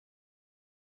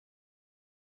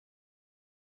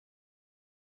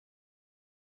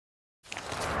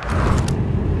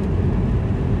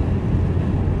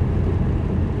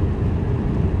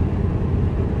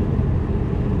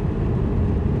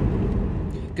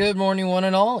Good morning, one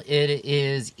and all. It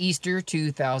is Easter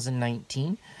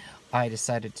 2019. I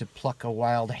decided to pluck a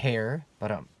wild hare,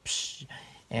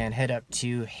 and head up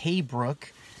to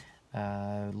Heybrook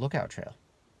Lookout Trail.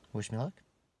 Wish me luck.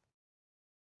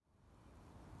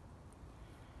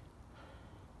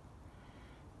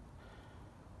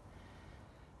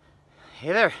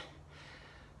 Hey there.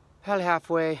 Probably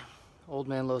halfway. Old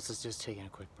man Los is just taking a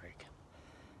quick break.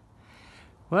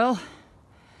 Well,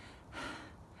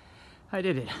 I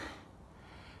did it.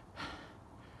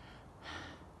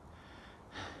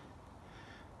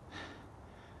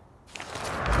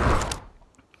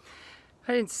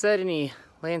 I didn't set any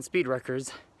land speed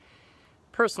records,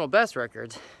 personal best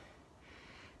records,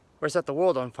 or set the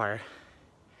world on fire.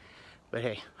 But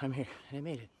hey, I'm here and I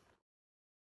made it.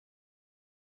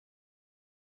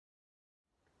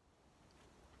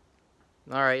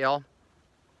 All right, y'all.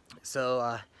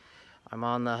 So I'm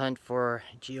on the hunt for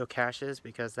geocaches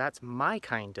because that's my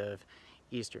kind of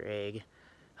Easter egg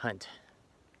hunt.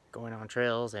 Going on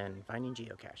trails and finding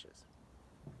geocaches.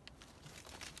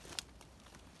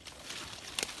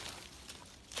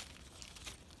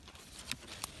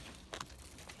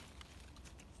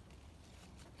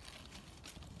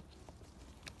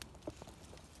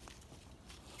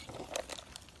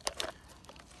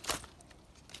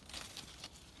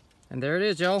 And there it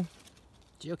is, y'all.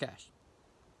 Geocache.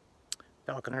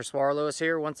 Falconer Swallow is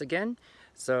here once again.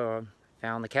 So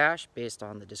found the cache based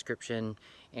on the description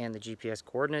and the GPS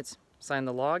coordinates. Signed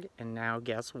the log, and now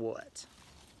guess what?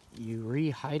 You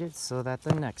re-hide it so that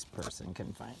the next person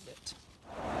can find it.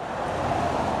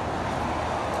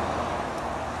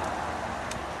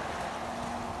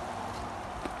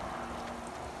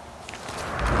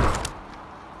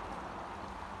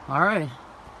 All right,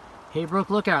 Heybrook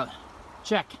Lookout.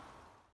 Check.